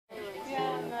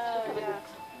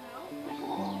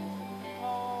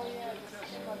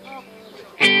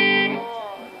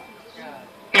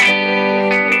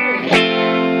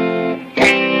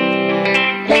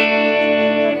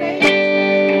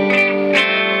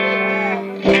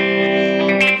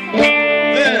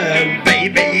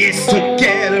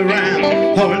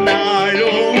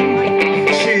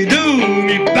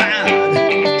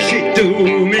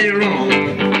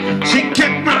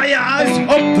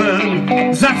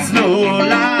that's no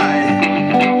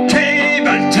lie.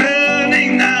 Table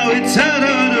turning, now it's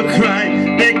harder to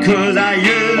cry, because I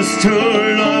used to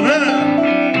love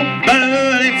her,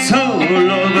 but it's all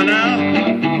over now.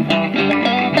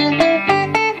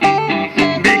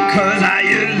 Because I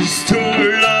used to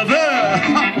love her,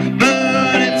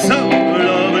 but it's all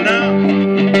over now.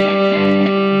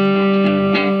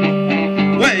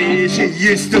 Well, she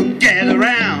used to get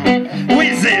around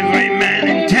with every man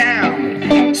in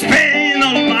town, spend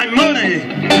all my money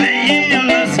playing a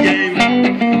last game.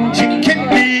 She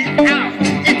kept me out,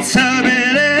 it's a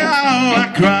pity how I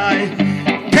cry.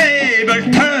 Table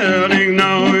turning,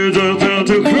 now it's a turn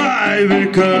to cry,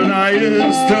 because I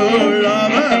used to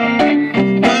love her,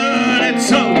 but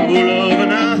it's all over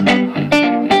now.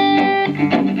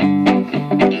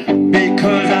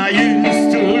 Because I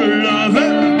used to love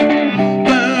her,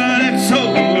 but it's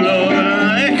all over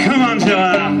now. Hey, come on,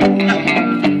 Joanna.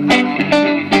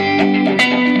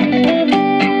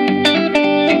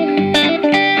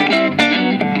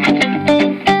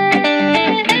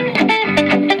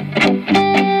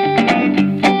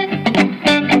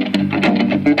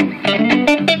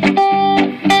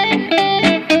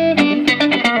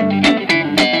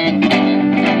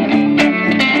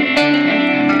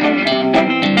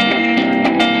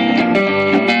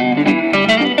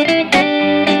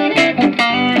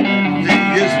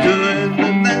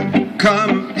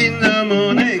 Come in the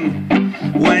morning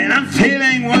when I'm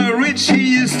feeling worried, she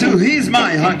used to ease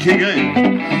my hockey game.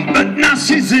 But now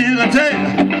she's in a day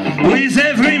with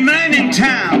every man in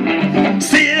town,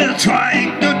 still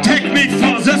trying to take me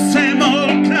for the same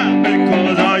old clown.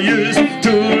 Because I used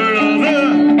to love her,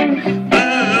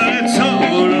 but it's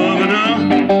all over now.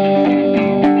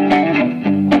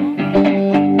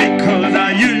 Because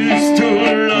I used to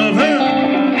love her,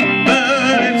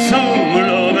 but it's all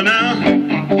over now.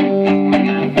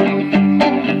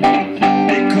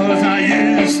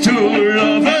 To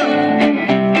love her,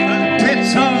 but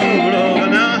it's all over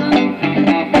now.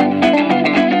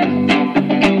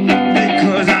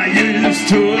 Because I used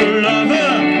to love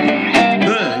her,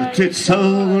 but it's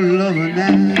all over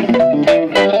now.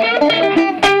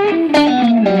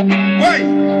 Wait.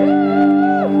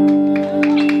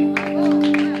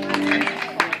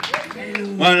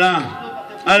 Voilà.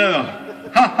 Alors,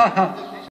 ha ha ha.